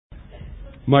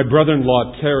My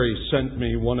brother-in-law, Terry, sent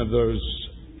me one of those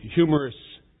humorous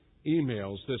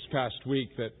emails this past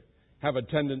week that have a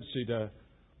tendency to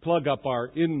plug up our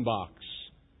inbox.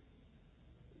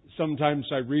 Sometimes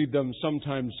I read them,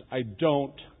 sometimes I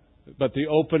don't, but the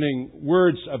opening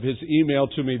words of his email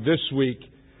to me this week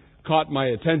caught my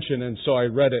attention, and so I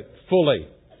read it fully.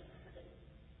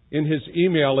 In his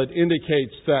email, it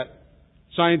indicates that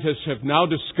scientists have now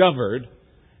discovered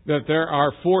that there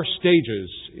are 4 stages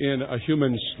in a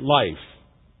human's life.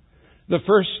 The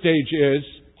first stage is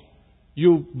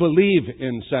you believe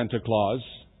in Santa Claus.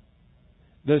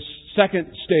 The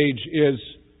second stage is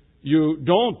you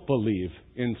don't believe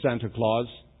in Santa Claus.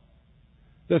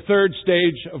 The third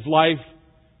stage of life,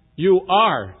 you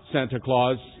are Santa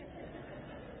Claus.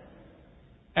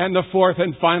 And the fourth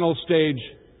and final stage,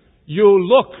 you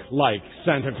look like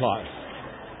Santa Claus.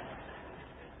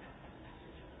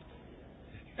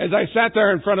 As I sat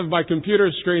there in front of my computer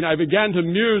screen, I began to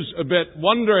muse a bit,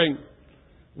 wondering,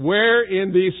 where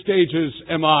in these stages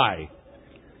am I?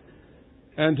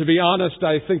 And to be honest,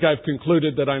 I think I've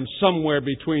concluded that I'm somewhere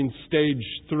between stage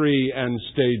 3 and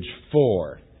stage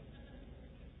 4.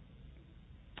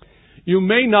 You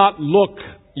may not look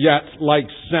yet like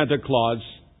Santa Claus,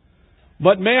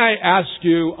 but may I ask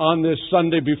you on this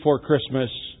Sunday before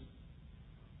Christmas,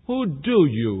 who do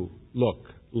you look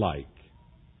like?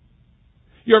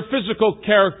 Your physical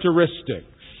characteristics.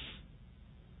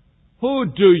 Who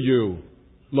do you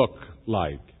look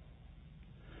like?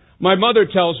 My mother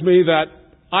tells me that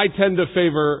I tend to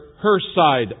favor her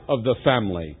side of the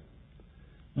family.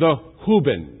 The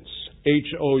Houbens.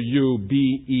 H-O-U-B-E-N.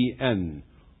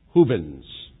 Houbens.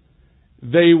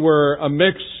 They were a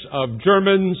mix of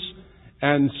Germans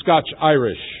and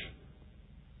Scotch-Irish.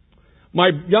 My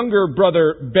younger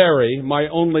brother Barry, my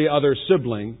only other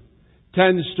sibling,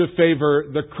 tends to favor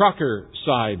the Crocker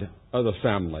side of the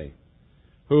family,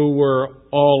 who were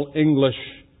all English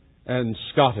and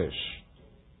Scottish.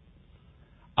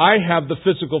 I have the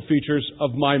physical features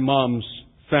of my mom's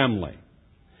family.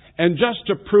 And just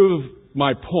to prove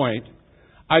my point,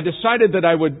 I decided that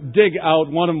I would dig out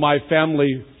one of my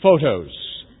family photos.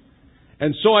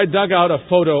 And so I dug out a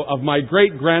photo of my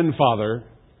great-grandfather,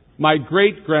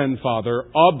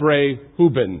 Aubrey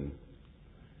Houben.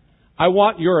 I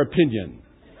want your opinion.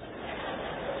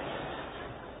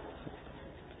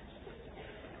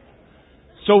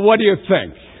 So what do you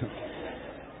think?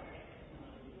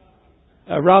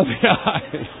 Around the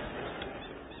eyes.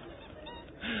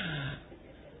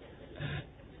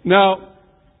 Now,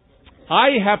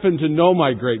 I happen to know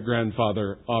my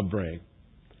great-grandfather, Aubrey.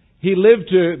 He lived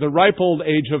to the ripe old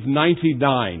age of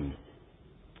 99.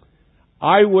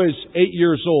 I was 8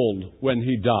 years old when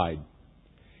he died.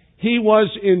 He was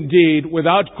indeed,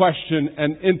 without question,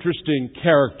 an interesting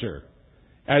character,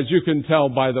 as you can tell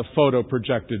by the photo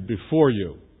projected before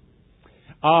you.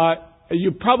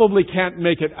 You probably can't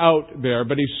make it out there,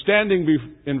 but he's standing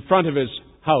in front of his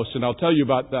house, and I'll tell you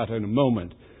about that in a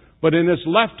moment. But in his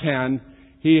left hand,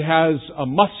 he has a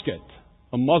musket,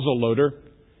 a muzzle loader.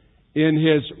 In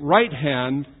his right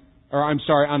hand,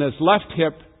 on his left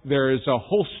hip, there is a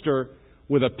holster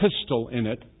with a pistol in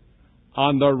it.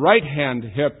 On the right-hand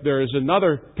hip, there is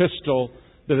another pistol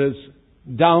that is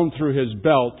down through his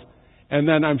belt. And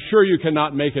then I'm sure you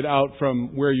cannot make it out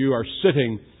from where you are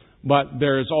sitting, but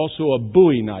there is also a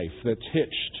Bowie knife that's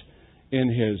hitched in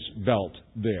his belt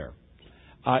there.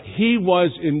 He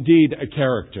was indeed a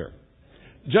character.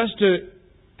 Just to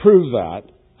prove that,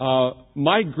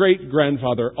 my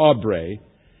great-grandfather, Aubrey,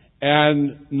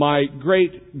 and my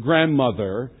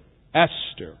great-grandmother,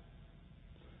 Esther,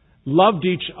 loved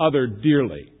each other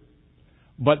dearly,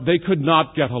 but they could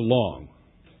not get along.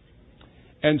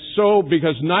 And so,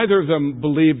 because neither of them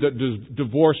believed that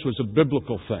divorce was a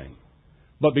biblical thing,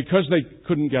 but because they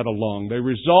couldn't get along, they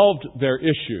resolved their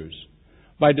issues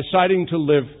by deciding to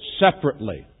live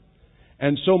separately.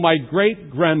 And so my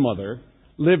great-grandmother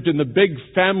lived in the big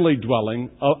family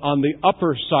dwelling on the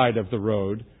upper side of the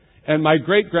road, and my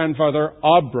great-grandfather,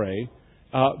 Aubrey,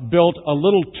 built a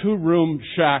little 2-room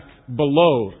shack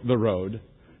below the road.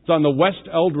 It's on the West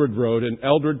Eldred Road in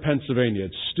Eldred, Pennsylvania.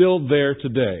 It's still there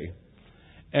today.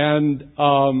 And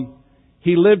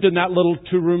he lived in that little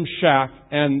 2-room shack,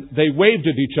 and they waved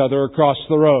at each other across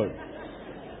the road.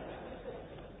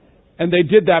 And they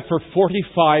did that for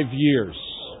 45 years.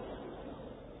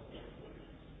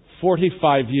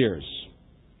 45 years.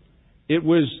 It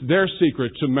was their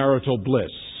secret to marital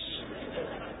bliss.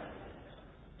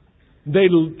 They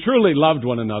truly loved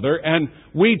one another, and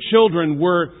we children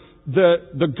were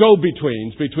the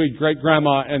go-betweens between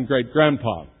great-grandma and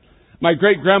great-grandpa. My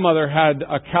great-grandmother had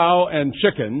a cow and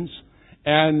chickens,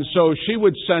 And so she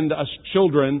would send us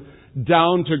children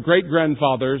down to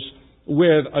great-grandfather's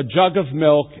with a jug of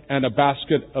milk and a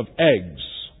basket of eggs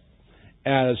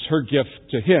as her gift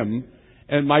to him.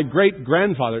 And my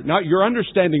great-grandfather, now you're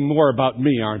understanding more about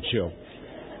me, aren't you?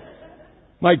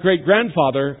 My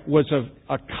great-grandfather was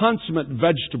a consummate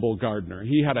vegetable gardener.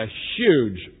 He had a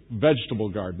huge vegetable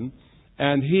garden,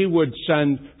 and he would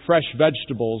send fresh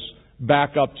vegetables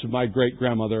back up to my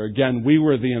great-grandmother. Again, we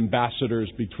were the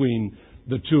ambassadors between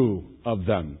the two of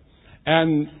them.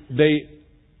 And they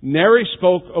nary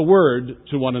spoke a word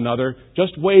to one another,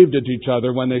 just waved at each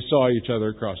other when they saw each other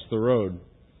across the road.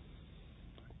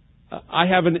 I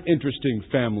have an interesting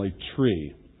family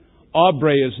tree.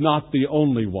 Aubrey is not the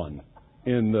only one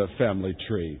in the family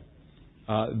tree.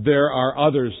 There are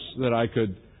others that I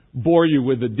could bore you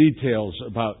with the details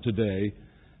about today.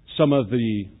 Some of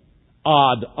the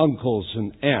odd uncles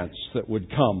and aunts that would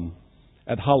come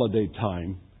at holiday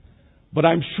time. But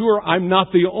I'm sure I'm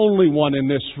not the only one in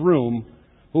this room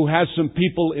who has some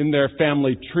people in their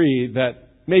family tree that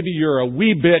maybe you're a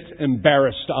wee bit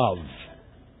embarrassed of.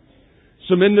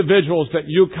 Some individuals that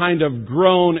you kind of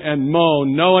groan and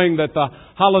moan, knowing that the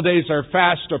holidays are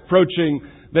fast approaching,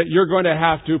 that you're going to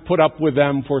have to put up with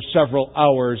them for several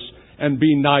hours and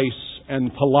be nice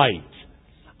and polite.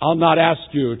 I'll not ask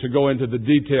you to go into the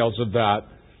details of that,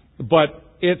 but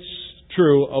it's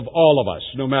true of all of us,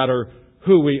 no matter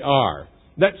who we are.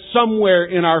 That somewhere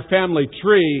in our family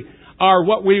tree are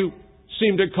what we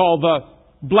seem to call the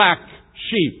black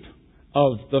sheep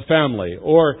of the family,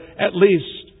 or at least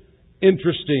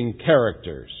interesting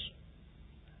characters.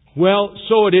 Well,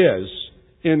 so it is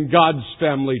in God's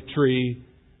family tree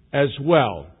as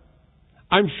well.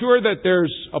 I'm sure that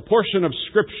there's a portion of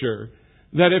Scripture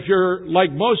that if you're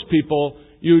like most people,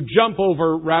 you jump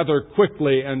over rather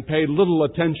quickly and pay little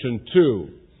attention to.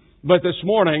 But this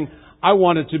morning, I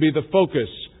want it to be the focus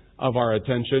of our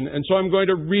attention, and so I'm going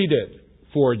to read it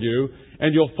for you,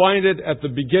 and you'll find it at the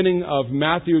beginning of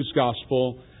Matthew's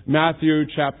Gospel, Matthew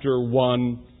chapter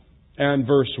 1 and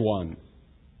verse 1.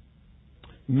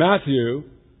 Matthew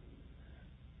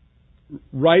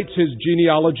writes his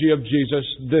genealogy of Jesus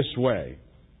this way.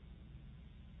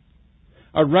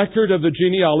 A record of the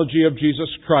genealogy of Jesus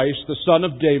Christ, the son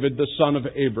of David, the son of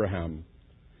Abraham.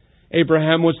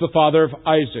 Abraham was the father of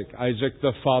Isaac, Isaac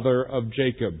the father of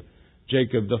Jacob,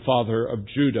 Jacob the father of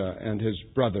Judah and his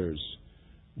brothers,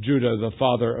 Judah the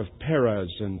father of Perez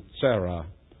and Sarah,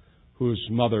 whose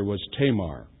mother was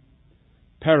Tamar,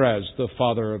 Perez the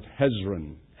father of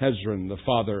Hezron, Hezron the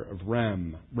father of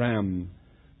Ram, Ram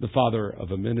the father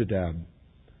of Amminadab,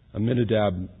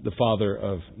 Amminadab the father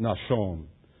of Nahshon,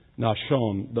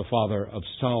 Nahshon the father of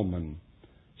Salmon,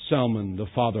 Salmon the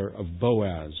father of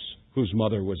Boaz, whose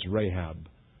mother was Rahab,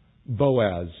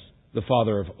 Boaz the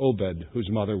father of Obed, whose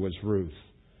mother was Ruth,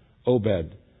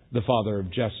 Obed the father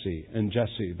of Jesse, and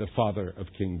Jesse the father of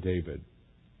King David.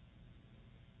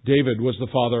 David was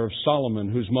the father of Solomon,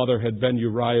 whose mother had been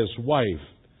Uriah's wife,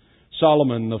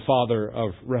 Solomon the father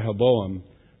of Rehoboam,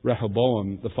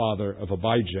 Rehoboam the father of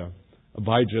Abijah,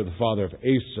 Abijah the father of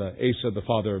Asa, Asa the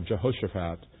father of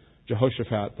Jehoshaphat,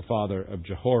 Jehoshaphat the father of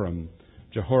Jehoram,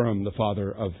 Jehoram the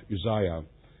father of Uzziah,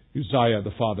 Uzziah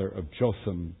the father of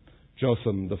Jotham,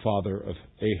 Jotham the father of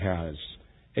Ahaz,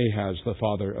 Ahaz the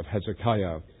father of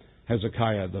Hezekiah,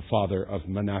 Hezekiah the father of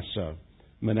Manasseh,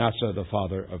 Manasseh the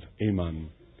father of Amon,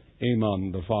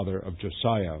 Amon the father of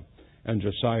Josiah, and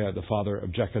Josiah the father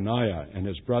of Jeconiah and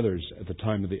his brothers at the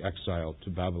time of the exile to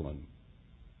Babylon.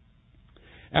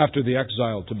 After the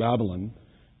exile to Babylon,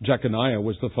 Jeconiah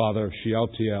was the father of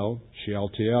Shealtiel,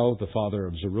 Shealtiel the father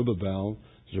of Zerubbabel,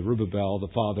 Zerubbabel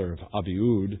the father of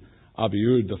Abiud,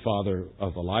 Abiud the father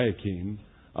of Eliakim,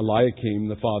 Eliakim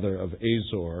the father of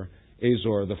Azor,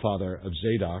 Azor the father of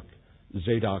Zadok,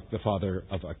 Zadok the father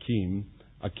of Akim,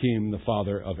 Akim the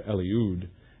father of Eliud,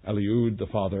 Eliud the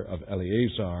father of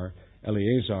Eleazar,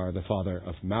 Eleazar the father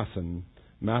of Mathan,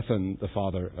 Mathan the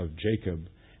father of Jacob,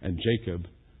 and Jacob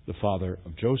the father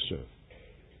of Joseph,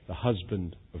 the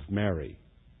husband of Mary,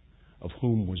 of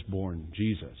whom was born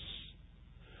Jesus,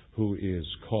 who is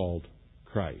called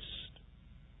Christ.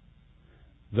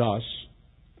 Thus,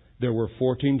 there were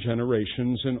 14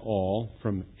 generations in all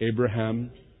from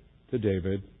Abraham to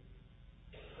David,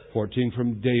 14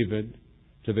 from David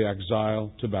to the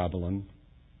exile to Babylon,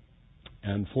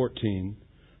 and 14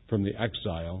 from the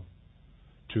exile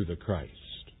to the Christ.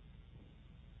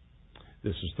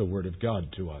 This is the Word of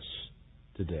God to us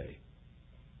today.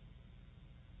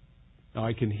 Now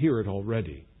I can hear it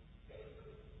already.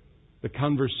 The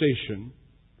conversation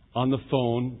on the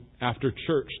phone after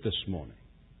church this morning.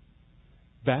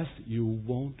 Beth, you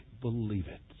won't believe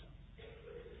it.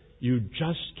 You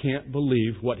just can't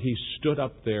believe what he stood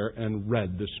up there and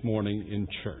read this morning in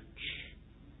church.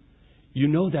 You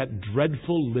know that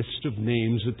dreadful list of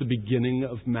names at the beginning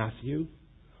of Matthew?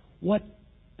 What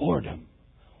boredom.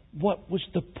 What was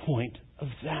the point of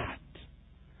that?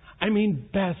 I mean,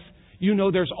 Beth, you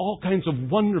know there's all kinds of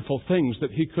wonderful things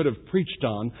that he could have preached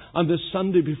on this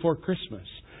Sunday before Christmas.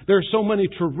 There are so many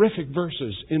terrific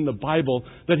verses in the Bible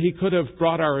that he could have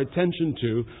brought our attention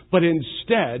to, but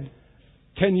instead,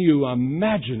 can you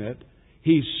imagine it?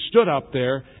 He stood up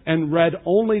there and read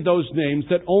only those names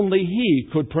that only he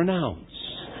could pronounce.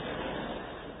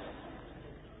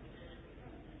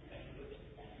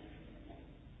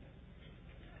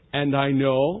 And I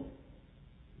know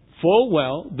full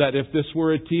well that if this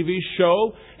were a TV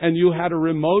show and you had a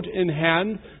remote in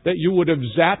hand, that you would have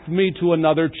zapped me to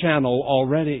another channel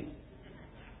already.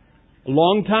 A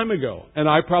long time ago. And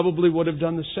I probably would have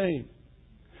done the same.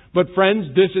 But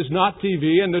friends, this is not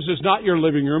TV and this is not your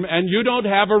living room and you don't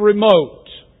have a remote.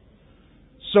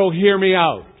 So hear me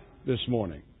out this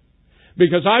morning.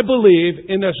 Because I believe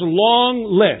in this long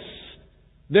list,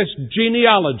 this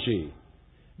genealogy,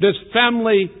 this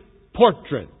family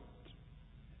portrait,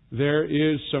 there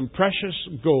is some precious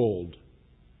gold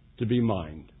to be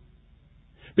mined.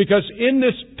 Because in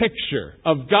this picture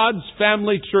of God's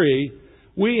family tree,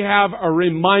 we have a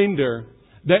reminder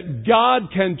that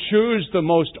God can choose the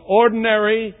most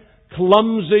ordinary,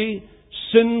 clumsy,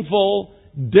 sinful,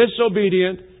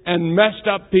 disobedient, and messed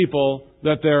up people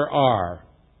that there are.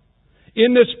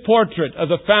 In this portrait of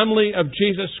the family of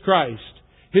Jesus Christ,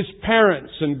 His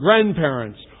parents and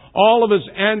grandparents, all of His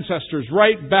ancestors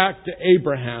right back to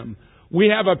Abraham,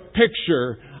 we have a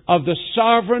picture of the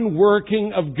sovereign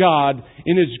working of God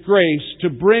in His grace to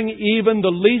bring even the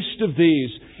least of these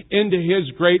into His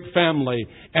great family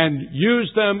and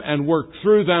use them and work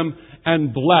through them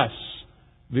and bless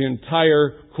the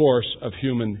entire course of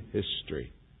human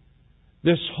history.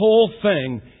 This whole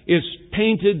thing is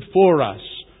painted for us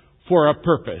for a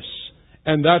purpose.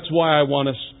 And that's why I want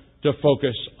us to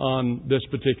focus on this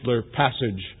particular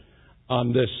passage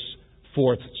on this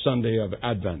fourth Sunday of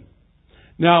Advent.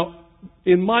 Now,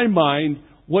 in my mind,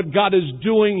 what God is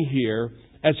doing here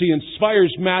as He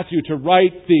inspires Matthew to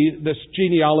write this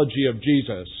genealogy of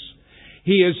Jesus,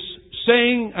 He is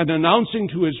saying and announcing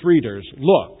to His readers,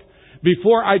 look,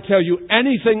 before I tell you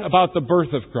anything about the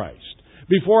birth of Christ,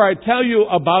 before I tell you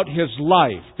about His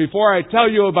life, before I tell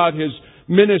you about His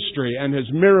ministry and His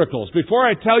miracles, before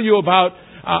I tell you about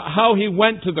how He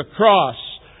went to the cross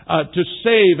to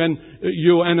save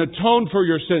you and atone for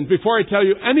your sins, before I tell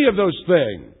you any of those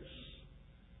things,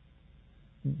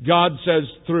 God says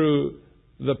through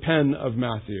the pen of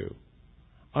Matthew,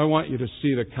 I want you to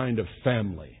see the kind of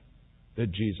family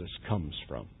that Jesus comes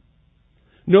from.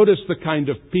 Notice the kind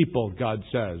of people, God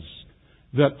says,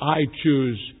 that I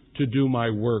choose to do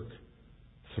my work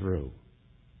through.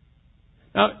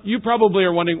 Now, you probably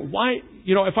are wondering, why,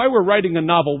 if I were writing a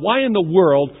novel, why in the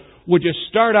world would you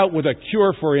start out with a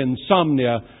cure for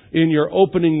insomnia in your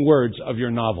opening words of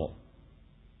your novel?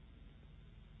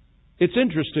 It's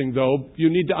interesting, though, you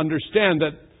need to understand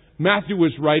that Matthew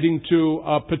was writing to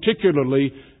a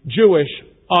particularly Jewish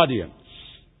audience.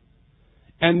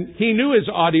 And he knew his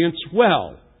audience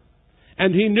well.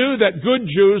 And he knew that good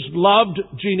Jews loved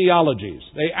genealogies.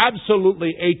 They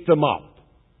absolutely ate them up.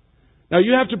 Now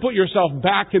you have to put yourself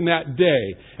back in that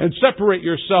day and separate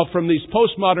yourself from these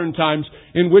postmodern times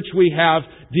in which we have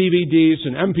DVDs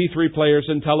and MP3 players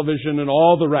and television and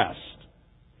all the rest.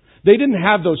 They didn't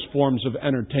have those forms of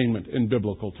entertainment in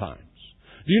biblical times.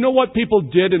 Do you know what people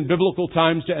did in biblical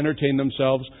times to entertain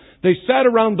themselves? They sat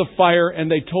around the fire and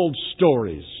they told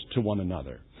stories to one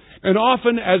another. And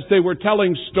often as they were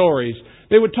telling stories,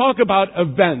 they would talk about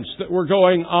events that were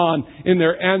going on in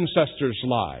their ancestors'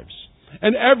 lives.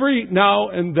 And every now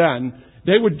and then,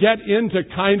 they would get into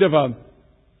kind of a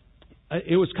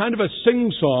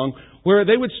sing-song where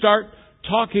they would start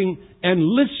talking and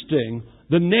listing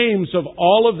the names of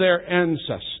all of their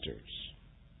ancestors.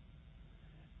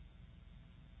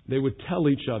 They would tell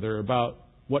each other about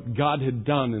what God had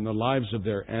done in the lives of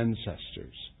their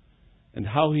ancestors and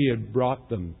how He had brought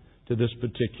them to this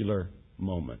particular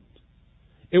moment.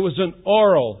 It was an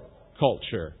oral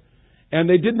culture, and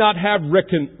they did not have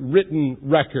written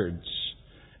records.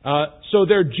 So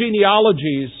their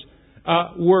genealogies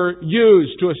were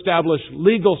used to establish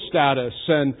legal status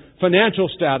and financial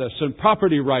status and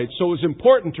property rights. So it was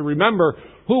important to remember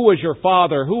who was your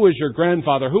father, who was your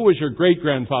grandfather, who was your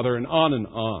great-grandfather, and on and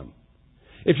on.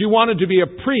 If you wanted to be a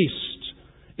priest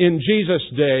in Jesus'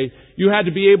 day, you had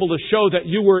to be able to show that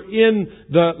you were in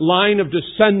the line of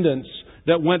descendants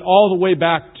that went all the way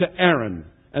back to Aaron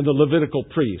and the Levitical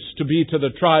priests, to be to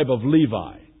the tribe of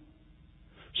Levi.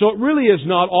 So it really is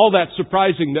not all that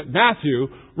surprising that Matthew,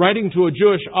 writing to a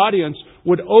Jewish audience,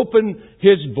 would open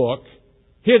his book,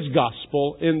 his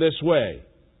gospel, in this way.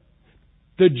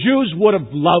 The Jews would have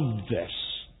loved this.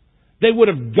 They would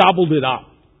have gobbled it up,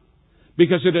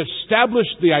 because it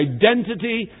established the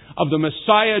identity of the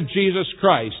Messiah, Jesus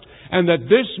Christ, and that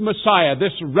this Messiah,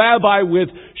 this rabbi with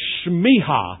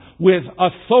shmiha, with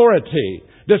authority,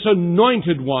 this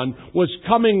anointed one, was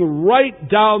coming right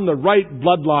down the right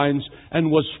bloodlines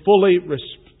and was fully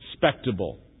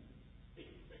respectable.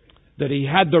 That he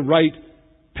had the right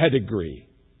pedigree.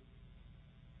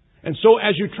 And so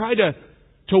as you try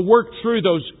to work through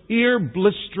those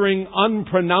ear-blistering,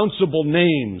 unpronounceable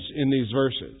names in these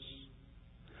verses,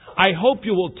 I hope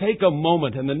you will take a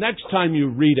moment, and the next time you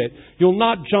read it, you'll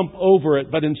not jump over it,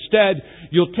 but instead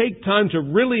you'll take time to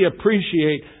really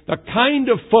appreciate the kind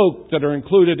of folk that are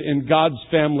included in God's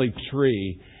family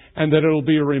tree, and that it'll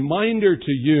be a reminder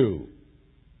to you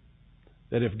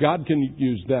that if God can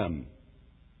use them,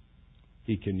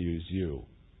 He can use you.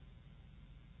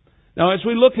 Now, as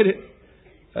we look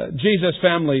at Jesus'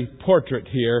 family portrait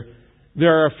here,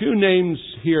 there are a few names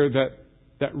here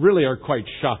that really are quite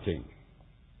shocking.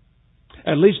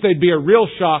 At least they'd be a real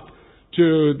shock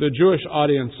to the Jewish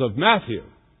audience of Matthew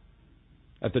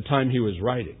at the time he was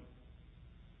writing.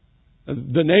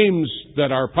 The names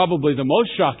that are probably the most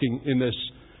shocking in this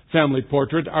family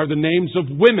portrait are the names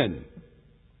of women.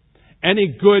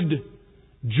 Any good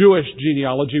Jewish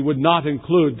genealogy would not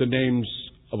include the names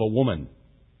of a woman.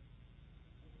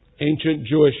 Ancient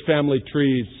Jewish family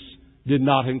trees did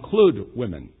not include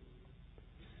women,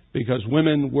 because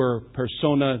women were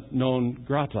persona non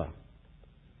grata.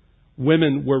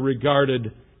 Women were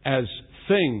regarded as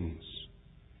things,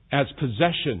 as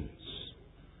possessions,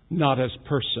 not as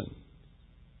person.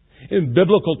 In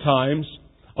biblical times,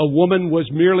 a woman was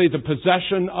merely the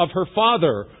possession of her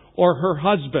father or her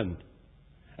husband.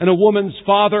 And a woman's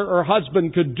father or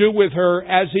husband could do with her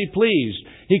as he pleased.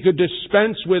 He could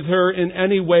dispense with her in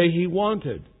any way he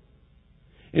wanted.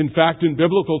 In fact, in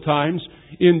biblical times,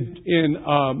 in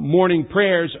morning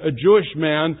prayers, a Jewish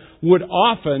man would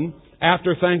often,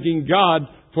 after thanking God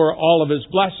for all of His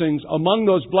blessings, among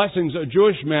those blessings, a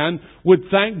Jewish man would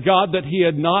thank God that He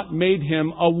had not made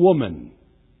him a woman.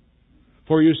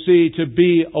 For you see, to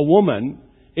be a woman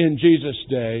in Jesus'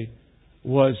 day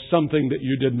was something that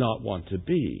you did not want to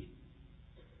be.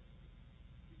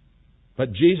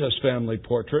 But Jesus' family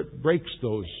portrait breaks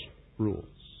those rules.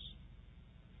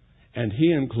 And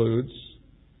he includes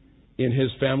in his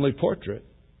family portrait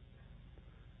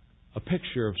a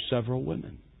picture of several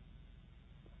women.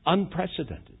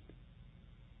 Unprecedented.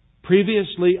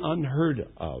 Previously unheard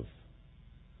of.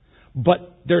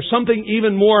 But there's something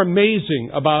even more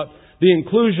amazing about the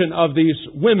inclusion of these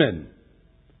women.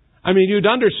 I mean, you'd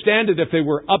understand it if they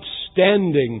were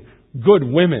upstanding, good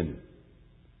women.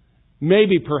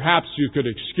 Maybe perhaps you could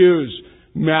excuse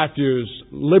Matthew's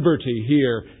liberty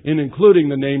here in including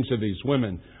the names of these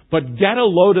women. But get a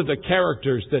load of the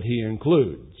characters that he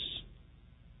includes.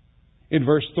 In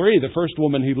verse 3, the first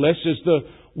woman he lists is the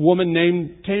woman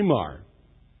named Tamar.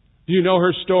 Do you know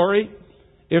her story?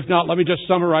 If not, let me just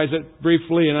summarize it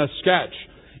briefly in a sketch.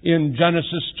 In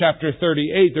Genesis chapter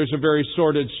 38, there's a very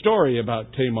sordid story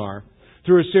about Tamar.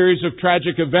 Through a series of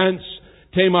tragic events,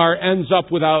 Tamar ends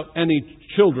up without any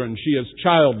children. She is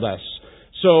childless.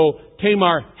 So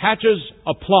Tamar hatches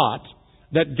a plot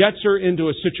that gets her into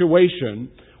a situation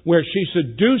where she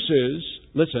seduces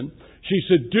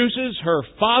her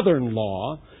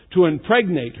father-in-law to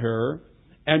impregnate her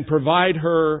and provide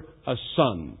her a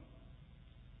son.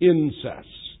 Incest.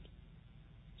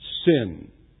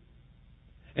 Sin.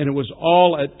 And it was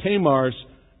all at Tamar's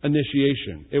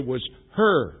initiation. It was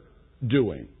her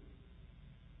doing.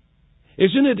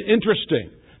 Isn't it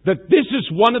interesting that this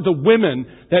is one of the women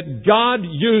that God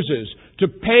uses to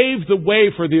pave the way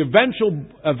for the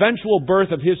eventual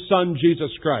birth of His Son,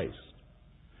 Jesus Christ?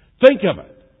 Think of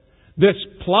it. This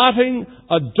plotting,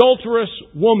 adulterous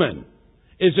woman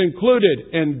is included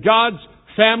in God's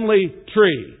family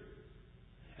tree.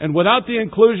 And without the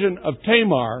inclusion of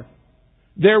Tamar,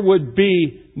 there would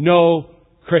be no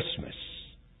Christmas.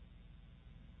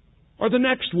 Or the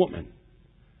next woman,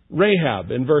 Rahab,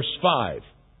 in verse 5.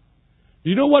 Do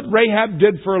you know what Rahab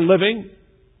did for a living?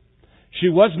 She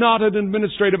was not an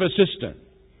administrative assistant,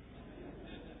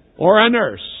 or a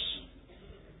nurse,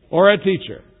 or a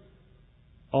teacher.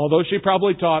 Although she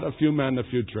probably taught a few men a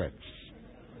few tricks.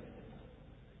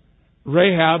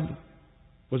 Rahab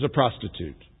was a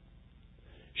prostitute.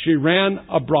 She ran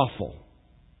a brothel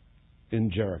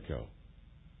in Jericho.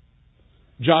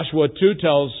 Joshua 2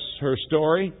 tells her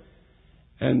story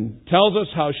and tells us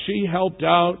how she helped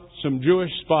out some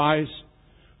Jewish spies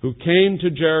who came to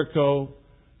Jericho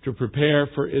to prepare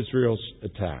for Israel's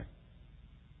attack.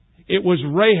 It was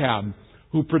Rahab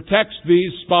who protects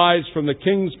these spies from the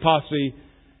king's posse,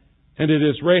 and it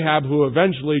is Rahab who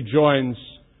eventually joins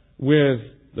with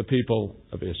the people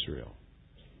of Israel.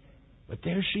 But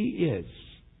there she is,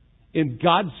 in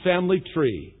God's family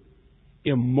tree,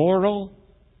 immoral,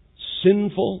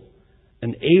 sinful,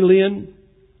 an alien,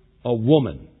 a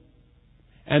woman.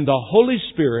 And the Holy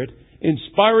Spirit,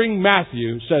 inspiring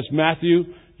Matthew, says, Matthew,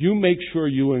 you make sure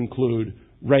you include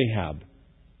Rahab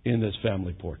in this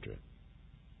family portrait.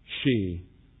 She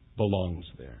belongs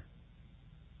there.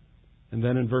 And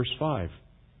then in verse 5,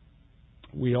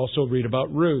 we also read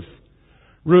about Ruth.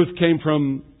 Ruth came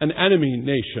from an enemy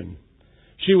nation.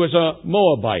 She was a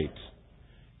Moabite.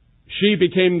 She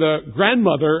became the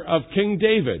grandmother of King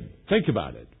David. Think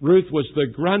about it. Ruth was the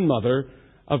grandmother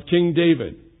of King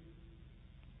David.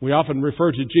 We often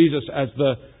refer to Jesus as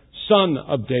the son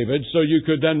of David, so you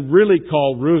could then really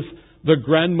call Ruth the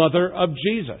grandmother of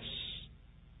Jesus.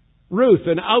 Ruth,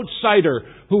 an outsider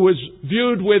who was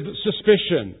viewed with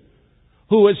suspicion,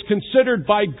 who was considered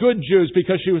by good Jews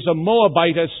because she was a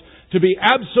Moabitess to be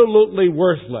absolutely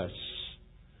worthless.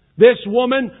 This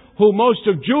woman, who most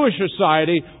of Jewish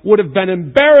society would have been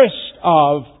embarrassed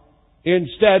of,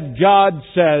 instead God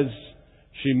says,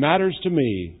 she matters to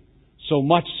me, so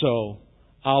much so,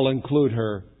 I'll include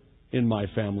her in my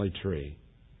family tree.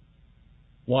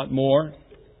 Want more?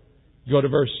 Go to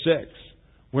verse 6,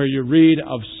 where you read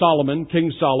of Solomon,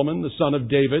 King Solomon, the son of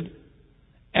David.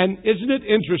 And isn't it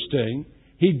interesting?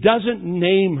 He doesn't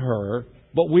name her,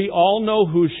 but we all know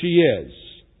who she is.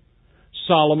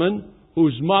 Solomon,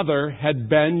 whose mother had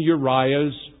been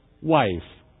Uriah's wife.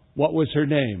 What was her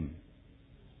name?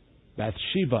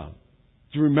 Bathsheba.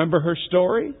 Do you remember her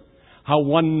story? How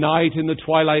one night in the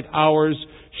twilight hours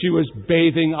she was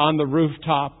bathing on the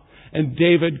rooftop and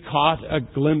David caught a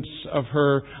glimpse of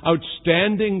her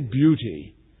outstanding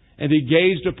beauty. And he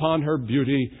gazed upon her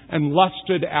beauty and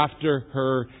lusted after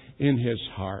her in his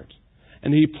heart.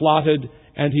 And he plotted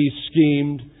and he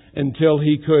schemed until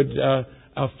he could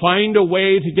find a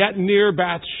way to get near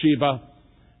Bathsheba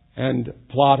and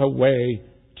plot a way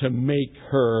to make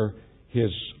her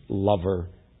his lover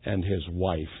and his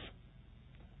wife.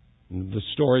 And the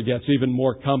story gets even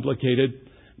more complicated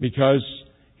because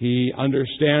he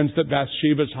understands that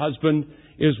Bathsheba's husband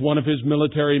is one of his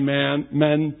military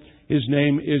men. His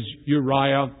name is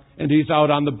Uriah, and he's out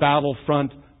on the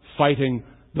battlefront fighting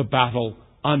the battle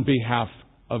on behalf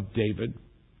of David.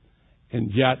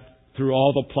 And yet, through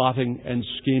all the plotting and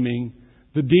scheming,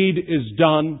 the deed is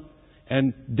done,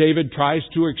 and David tries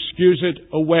to excuse it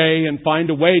away and find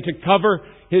a way to cover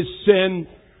his sin.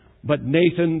 But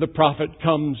Nathan the prophet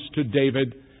comes to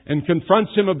David and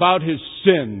confronts him about his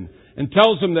sin and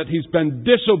tells him that he's been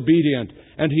disobedient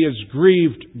and he has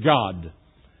grieved God.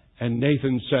 And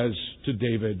Nathan says to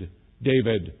David,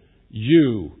 David,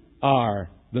 you are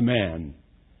the man.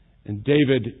 And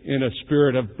David, in a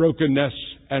spirit of brokenness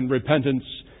and repentance,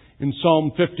 in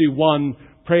Psalm 51,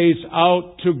 prays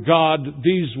out to God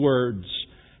these words,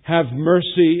 have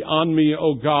mercy on me,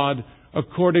 O God,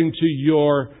 according to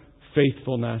your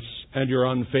faithfulness and your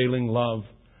unfailing love.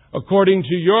 According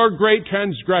to your great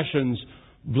transgressions,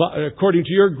 according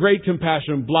to your great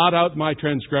compassion, blot out my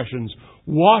transgressions.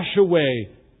 Wash away,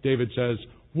 David says,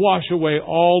 wash away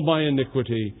all my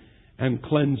iniquity and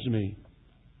cleanse me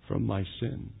from my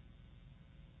sin.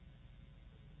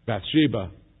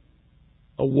 Bathsheba,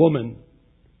 a woman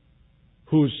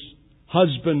whose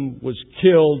husband was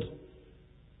killed,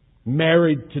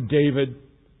 married to David,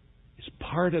 is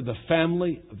part of the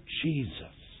family of Jesus.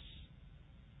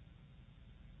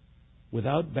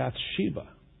 Without Bathsheba,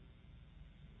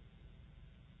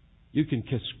 you can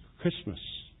kiss Christmas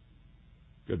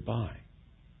goodbye.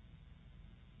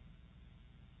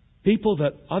 People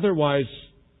that otherwise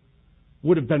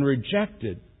would have been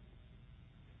rejected.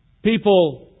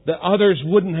 People that others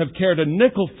wouldn't have cared a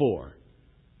nickel for.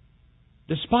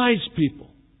 Despised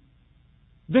people.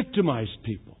 Victimized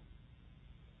people.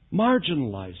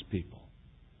 Marginalized people.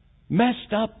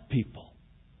 Messed up people.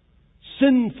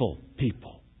 Sinful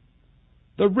people.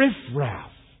 The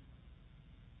riffraff.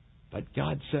 But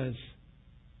God says,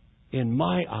 in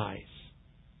my eyes,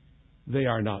 they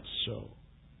are not so.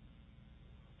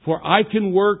 For I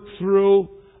can work through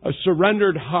a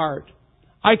surrendered heart.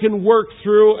 I can work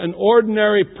through an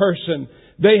ordinary person.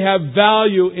 They have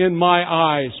value in my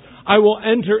eyes. I will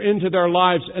enter into their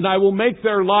lives and I will make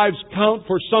their lives count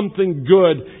for something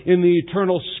good in the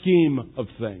eternal scheme of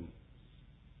things.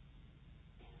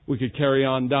 We could carry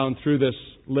on down through this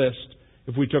list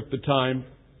if we took the time.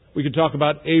 We could talk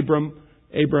about Abram,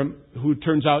 who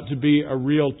turns out to be a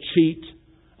real cheat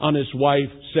on his wife,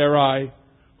 Sarai,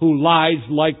 who lies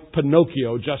like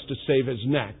Pinocchio just to save his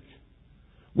neck.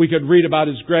 We could read about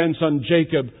his grandson,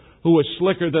 Jacob, who was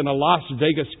slicker than a Las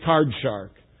Vegas card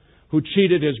shark, who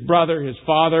cheated his brother, his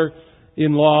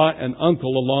father-in-law, and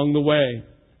uncle along the way.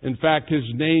 In fact, his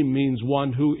name means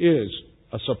one who is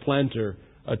a supplanter,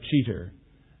 a cheater.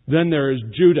 Then there is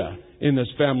Judah in this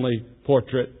family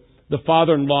portrait, the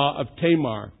father-in-law of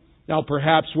Tamar. Now,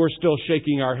 perhaps we're still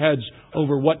shaking our heads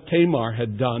over what Tamar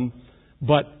had done,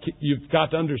 but you've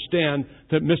got to understand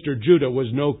that Mr. Judah was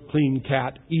no clean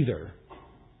cat either.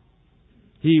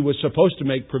 He was supposed to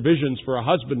make provisions for a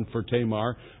husband for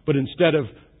Tamar, but instead of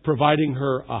providing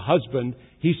her a husband,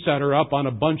 he set her up on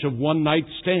a bunch of one-night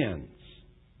stands.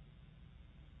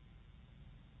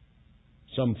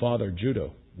 Some father Judah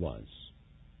was.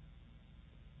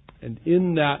 And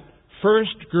in that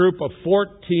first group of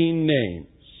 14 names,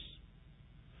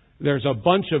 there's a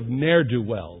bunch of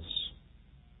ne'er-do-wells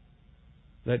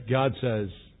that God says,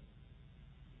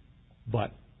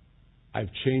 but I've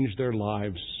changed their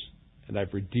lives and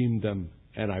I've redeemed them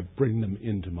and I bring them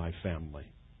into my family.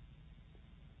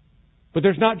 But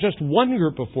there's not just one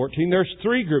group of 14, there's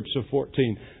 3 groups of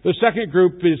 14. The second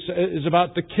group is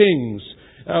about the kings.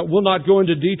 We'll not go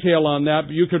into detail on that,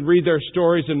 but you could read their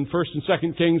stories in 1st and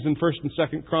 2nd Kings and 1st and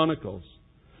 2nd Chronicles.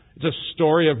 It's a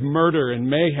story of murder and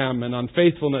mayhem and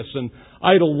unfaithfulness and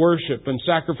idol worship and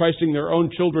sacrificing their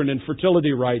own children in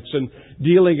fertility rites and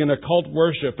dealing in occult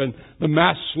worship and the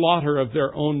mass slaughter of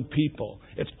their own people.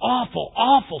 It's awful,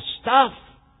 awful stuff.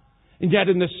 And yet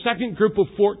in the second group of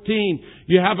 14,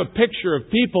 you have a picture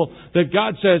of people that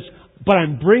God says, but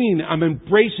I'm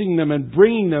embracing them and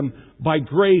bringing them by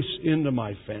grace into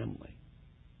my family.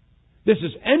 This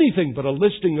is anything but a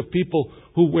listing of people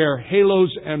who wear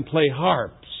halos and play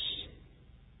harps.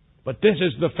 But this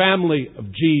is the family of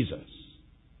Jesus.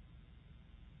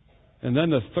 And then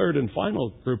the third and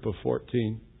final group of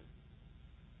 14,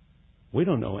 we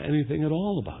don't know anything at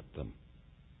all about them.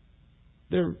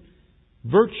 They're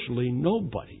virtually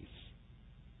nobodies.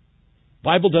 The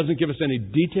Bible doesn't give us any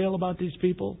detail about these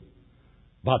people,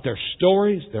 about their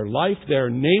stories, their life. They're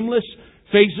nameless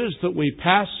faces that we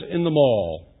pass in the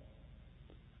mall.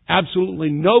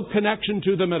 Absolutely no connection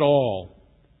to them at all.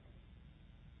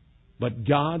 But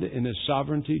God, in His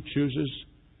sovereignty, chooses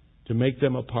to make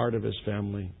them a part of His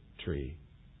family tree.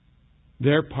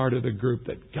 They're part of the group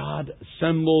that God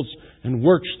assembles and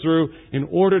works through in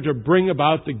order to bring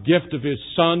about the gift of His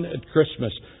Son at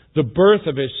Christmas, the birth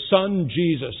of His Son,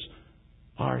 Jesus,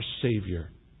 our Savior,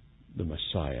 the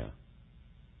Messiah.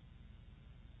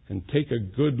 And take a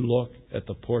good look at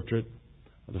the portrait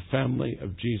of the family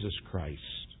of Jesus Christ.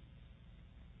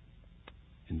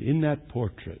 And in that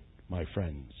portrait, my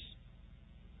friends,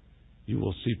 you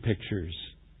will see pictures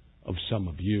of some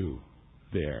of you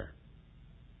there.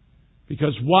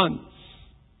 Because once,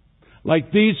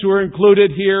 like these who are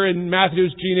included here in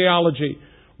Matthew's genealogy,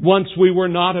 once we were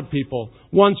not a people,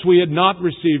 once we had not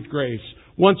received grace,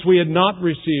 once we had not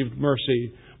received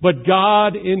mercy, but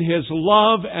God in His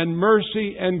love and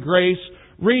mercy and grace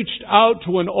reached out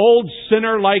to an old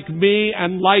sinner like me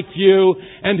and like you,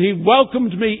 and He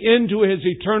welcomed me into His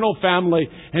eternal family,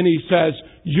 and He says,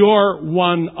 you're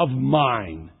one of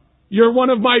mine. You're one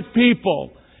of my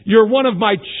people. You're one of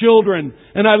my children,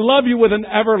 and I love you with an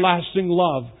everlasting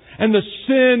love. And the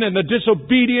sin and the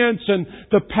disobedience and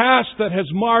the past that has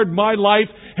marred my life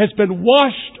has been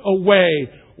washed away,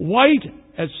 white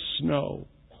as snow.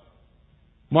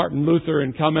 Martin Luther,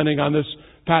 in commenting on this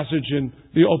passage in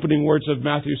the opening words of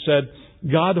Matthew, said,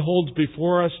 God holds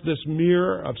before us this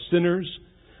mirror of sinners,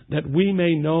 that we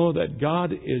may know that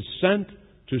God is sent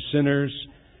to sinners,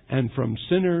 and from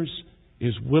sinners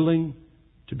is willing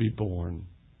to be born.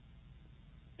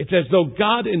 It's as though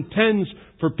God intends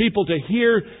for people to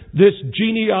hear this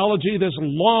genealogy, this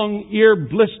long,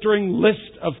 ear-blistering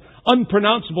list of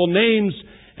unpronounceable names,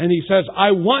 and He says,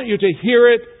 I want you to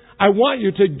hear it, I want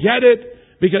you to get it,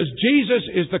 because Jesus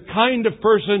is the kind of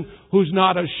person who's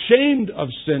not ashamed of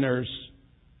sinners,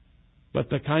 but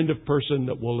the kind of person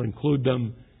that will include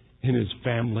them in His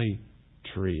family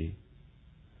tree.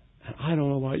 And I don't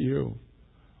know about you,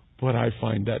 but I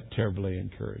find that terribly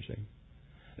encouraging.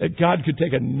 That God could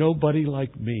take a nobody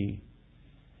like me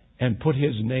and put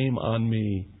His name on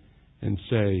me and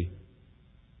say,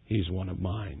 He's one of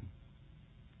mine.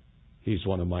 He's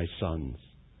one of my sons.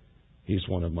 He's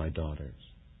one of my daughters.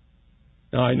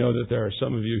 Now, I know that there are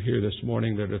some of you here this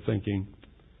morning that are thinking,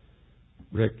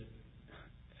 Rick,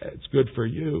 it's good for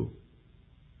you.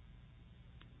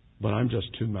 but I'm just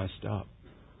too messed up.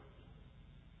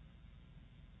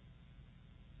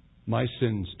 My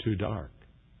sin's too dark.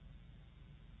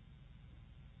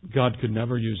 God could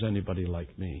never use anybody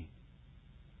like me.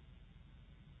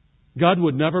 God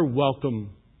would never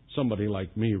welcome somebody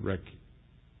like me, Rick,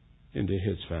 into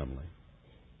His family.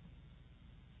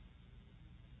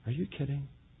 Are you kidding?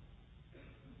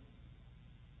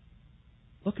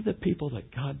 Look at the people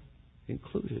that God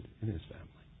included in His family.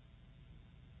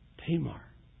 Tamar,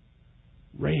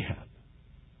 Rahab,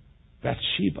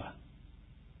 Bathsheba,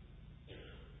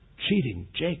 cheating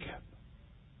Jacob.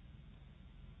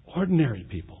 Ordinary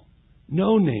people,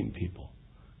 no-name people,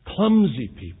 clumsy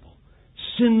people,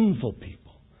 sinful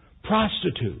people,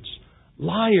 prostitutes,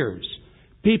 liars,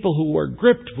 people who were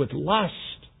gripped with lust.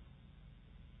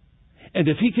 And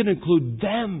if He can include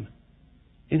them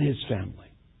in His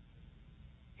family,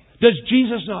 does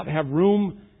Jesus not have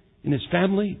room in His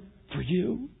family for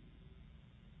you?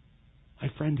 My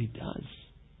friend, He does.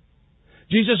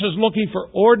 Jesus is looking for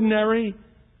ordinary,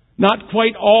 not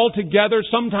quite all together,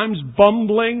 sometimes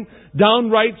bumbling,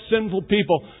 downright sinful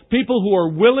people. People who are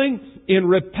willing in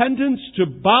repentance to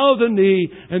bow the knee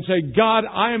and say, God,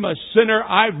 I am a sinner.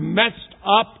 I've messed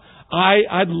up.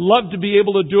 I'd love to be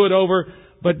able to do it over.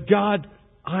 But God,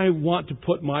 I want to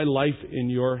put my life in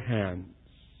your hands.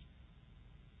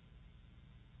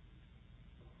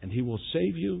 And He will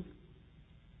save you.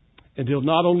 And He'll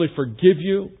not only forgive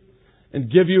you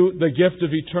and give you the gift of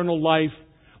eternal life,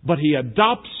 but He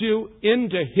adopts you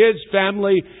into His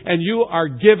family and you are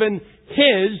given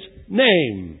His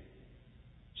name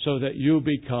so that you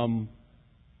become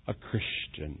a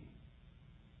Christian,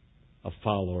 a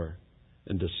follower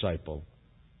and disciple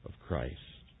of Christ.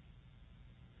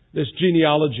 This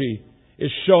genealogy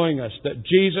is showing us that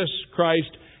Jesus Christ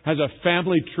has a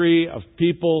family tree of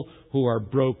people who are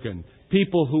broken,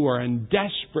 people who are in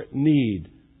desperate need,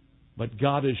 but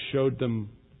God has showed them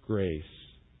grace.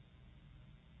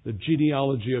 The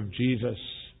genealogy of Jesus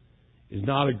is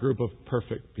not a group of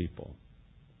perfect people.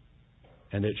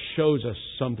 And it shows us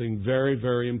something very,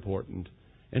 very important,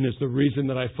 and is the reason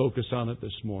that I focus on it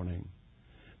this morning.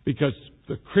 Because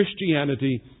the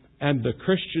Christianity and the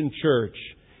Christian church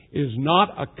is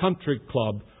not a country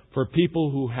club for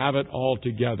people who have it all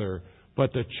together,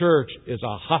 but the church is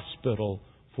a hospital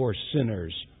for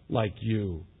sinners like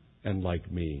you and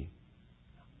like me.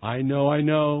 I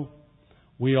know.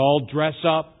 We all dress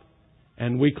up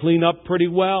and we clean up pretty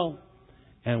well.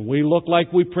 And we look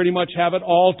like we pretty much have it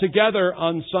all together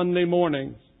on Sunday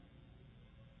mornings.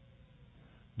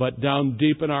 But down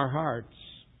deep in our hearts,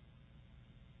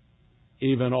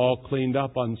 even all cleaned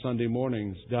up on Sunday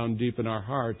mornings, down deep in our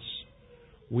hearts,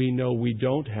 we know we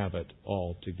don't have it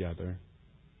all together.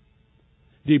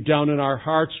 Deep down in our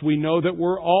hearts, we know that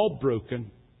we're all broken.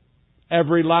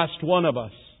 Every last one of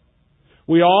us.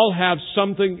 We all have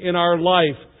something in our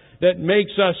life that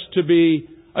makes us to be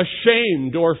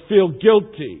ashamed or feel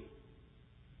guilty.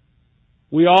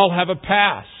 We all have a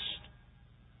past.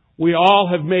 We all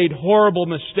have made horrible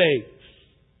mistakes.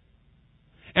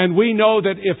 And we know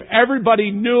that if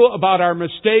everybody knew about our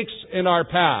mistakes in our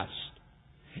past,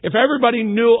 if everybody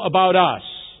knew about us,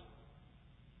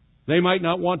 they might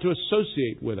not want to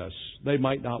associate with us. They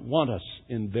might not want us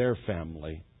in their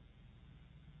family.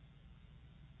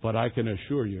 But I can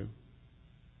assure you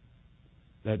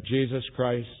that Jesus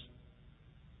Christ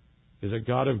is a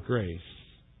God of grace.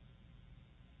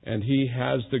 And He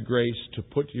has the grace to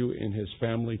put you in His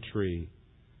family tree.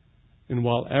 And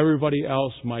while everybody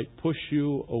else might push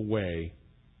you away,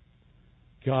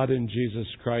 God in Jesus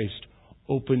Christ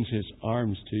opens His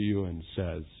arms to you and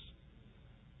says,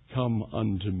 "Come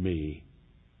unto me,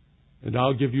 and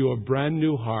I'll give you a brand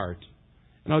new heart,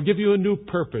 and I'll give you a new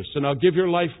purpose, and I'll give your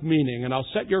life meaning, and I'll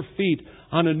set your feet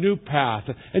on a new path,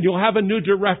 and you'll have a new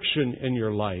direction in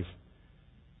your life."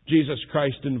 Jesus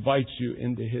Christ invites you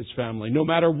into His family. No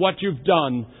matter what you've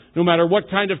done, no matter what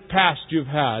kind of past you've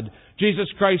had, Jesus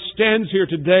Christ stands here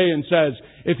today and says,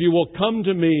 if you will come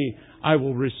to me, I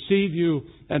will receive you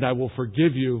and I will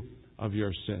forgive you of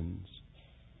your sins.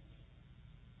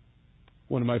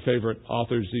 One of my favorite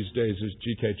authors these days is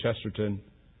G.K. Chesterton,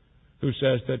 who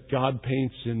says that God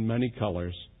paints in many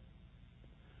colors,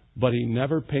 but He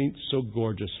never paints so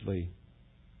gorgeously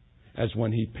as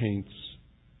when He paints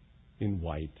in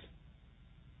white.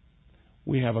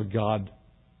 We have a God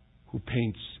who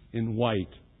paints in white.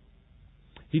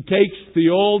 He takes the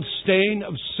old stain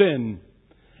of sin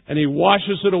and He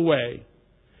washes it away.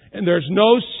 And there's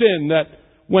no sin that,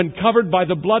 when covered by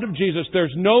the blood of Jesus,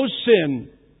 there's no sin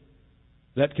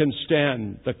that can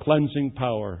stand the cleansing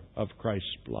power of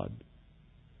Christ's blood.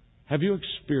 Have you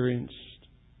experienced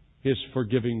His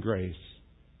forgiving grace?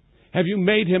 Have you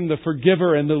made Him the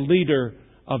forgiver and the leader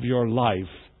of your life?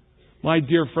 My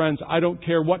dear friends, I don't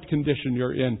care what condition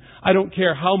you're in. I don't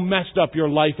care how messed up your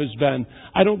life has been.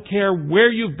 I don't care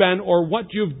where you've been or what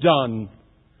you've done.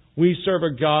 We serve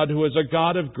a God who is a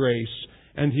God of grace,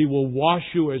 and He will wash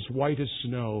you as white as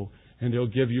snow, and He'll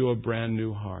give you a brand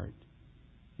new heart.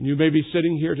 And you may be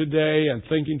sitting here today and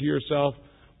thinking to yourself,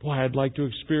 boy, I'd like to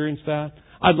experience that.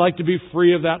 I'd like to be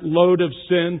free of that load of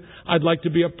sin. I'd like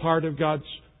to be a part of God's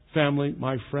family.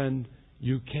 My friend,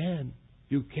 you can.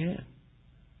 You can.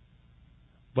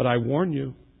 But I warn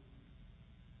you,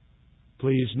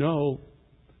 please know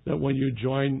that when you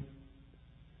join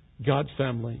God's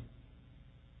family,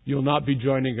 you'll not be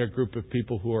joining a group of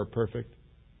people who are perfect.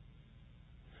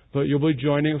 But you'll be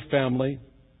joining a family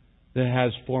that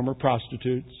has former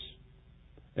prostitutes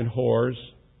and whores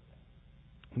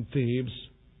and thieves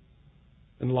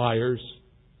and liars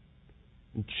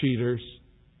and cheaters,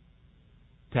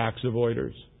 tax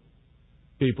avoiders,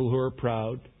 people who are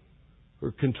proud, who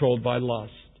are controlled by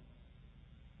lust.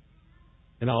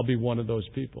 And I'll be one of those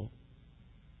people.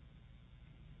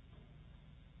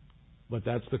 But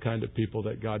that's the kind of people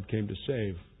that God came to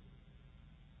save.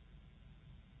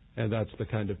 And that's the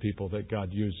kind of people that God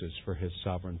uses for His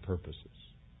sovereign purposes.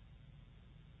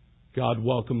 God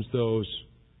welcomes those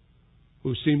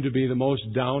who seem to be the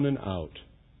most down and out,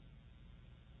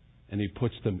 and He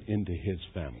puts them into His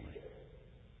family.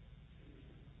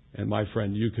 And my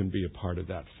friend, you can be a part of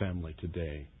that family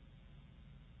today,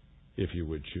 if you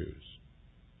would choose.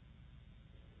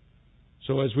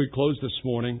 So as we close this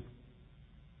morning,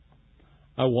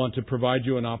 I want to provide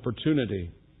you an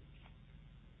opportunity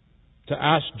to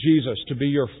ask Jesus to be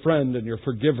your friend and your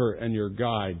forgiver and your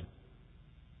guide.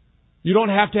 You don't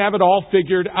have to have it all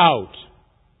figured out.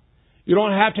 You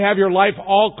don't have to have your life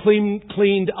all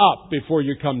cleaned up before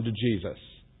you come to Jesus.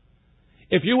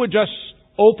 If you would just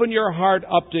open your heart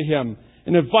up to Him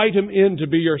and invite Him in to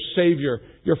be your Savior,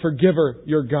 your forgiver,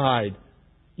 your guide,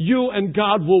 you and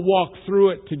God will walk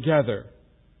through it together.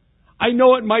 I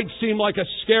know it might seem like a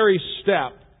scary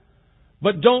step,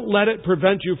 but don't let it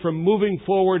prevent you from moving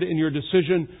forward in your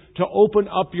decision to open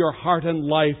up your heart and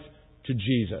life to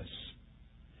Jesus.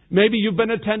 Maybe you've been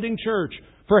attending church.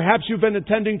 Perhaps you've been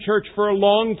attending church for a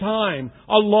long time,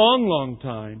 a long, long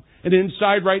time. And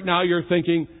inside right now you're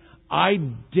thinking, I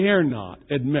dare not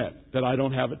admit that I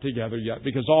don't have it together yet,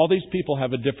 because all these people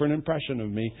have a different impression of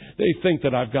me. They think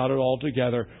that I've got it all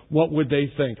together. What would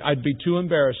they think? I'd be too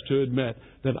embarrassed to admit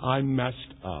that I'm messed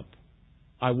up.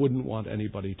 I wouldn't want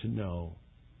anybody to know.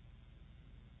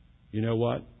 You know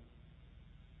what?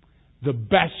 The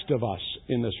best of us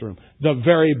in this room, the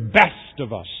very best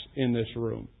of us in this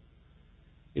room,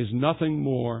 is nothing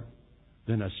more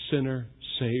than a sinner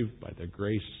saved by the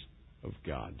grace of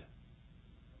God.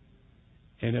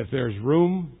 And if there's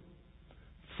room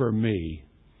for me,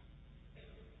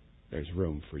 there's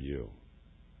room for you.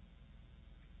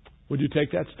 Would you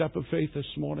take that step of faith this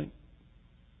morning?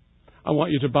 I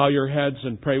want you to bow your heads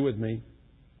and pray with me.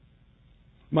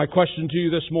 My question to you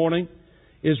this morning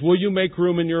is, will you make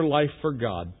room in your life for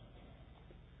God?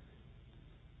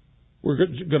 We're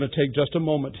going to take just a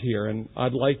moment here, and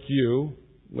I'd like you,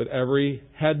 with every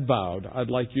head bowed, I'd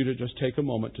like you to just take a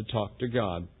moment to talk to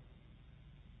God.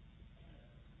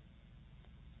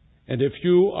 And if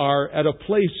you are at a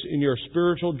place in your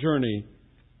spiritual journey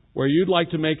where you'd like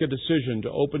to make a decision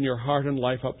to open your heart and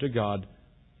life up to God,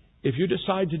 if you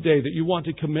decide today that you want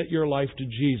to commit your life to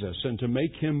Jesus and to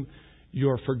make Him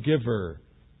your forgiver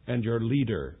and your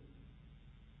leader,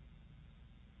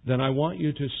 then I want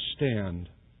you to stand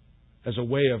as a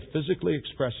way of physically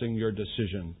expressing your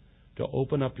decision to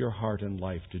open up your heart and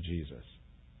life to Jesus.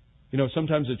 You know,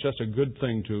 sometimes it's just a good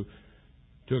thing to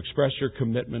express your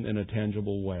commitment in a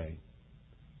tangible way.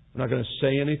 I'm not going to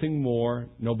say anything more.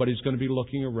 Nobody's going to be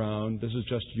looking around. This is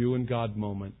just you and God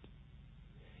moment.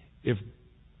 If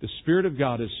the Spirit of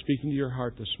God is speaking to your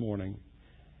heart this morning,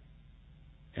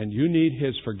 and you need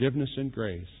His forgiveness and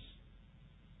grace,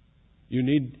 you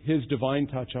need His divine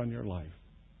touch on your life,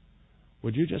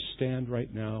 would you just stand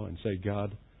right now and say,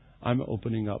 God, I'm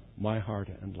opening up my heart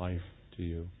and life to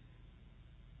you.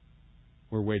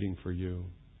 We're waiting for you.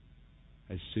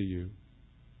 I see you.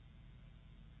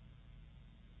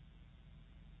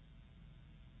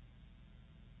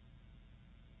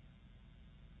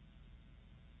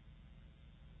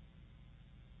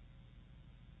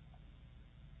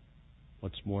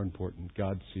 What's more important,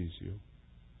 God sees you.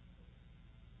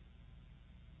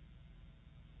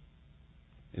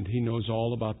 And He knows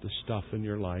all about the stuff in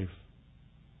your life.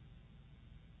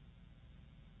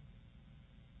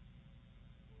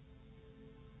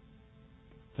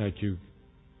 Thank you.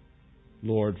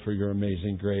 Lord, for your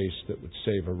amazing grace that would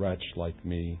save a wretch like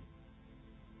me.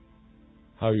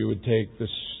 How you would take the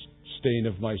stain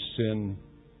of my sin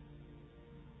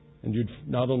and you'd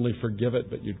not only forgive it,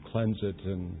 but you'd cleanse it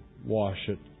and wash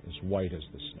it as white as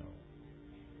the snow.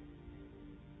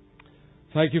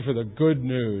 Thank you for the good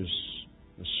news,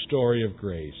 the story of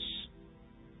grace.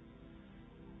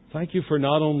 Thank you for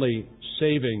not only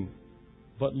saving,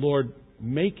 but Lord,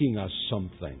 making us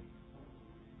something.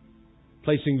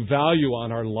 Placing value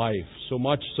on our life, so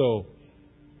much so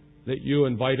that you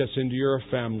invite us into your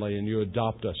family and you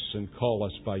adopt us and call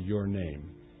us by your name.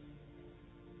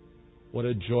 What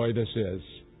a joy this is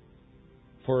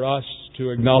for us to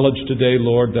acknowledge today,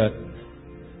 Lord, that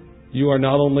you are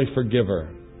not only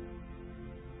forgiver,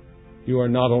 you are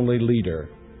not only leader,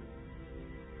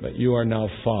 but you are now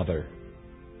Father,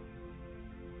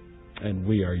 and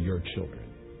we are your children.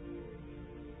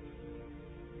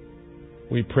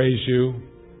 We praise you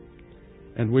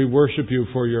and we worship you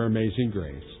for your amazing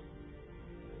grace.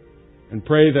 And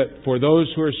pray that for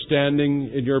those who are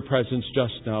standing in your presence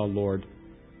just now, Lord,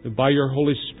 that by your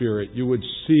Holy Spirit you would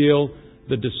seal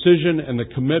the decision and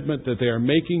the commitment that they are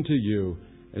making to you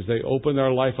as they open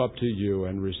their life up to you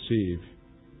and receive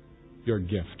your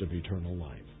gift of eternal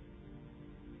life.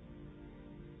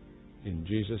 In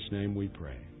Jesus' name we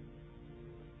pray.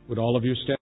 Would all of you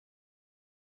stand?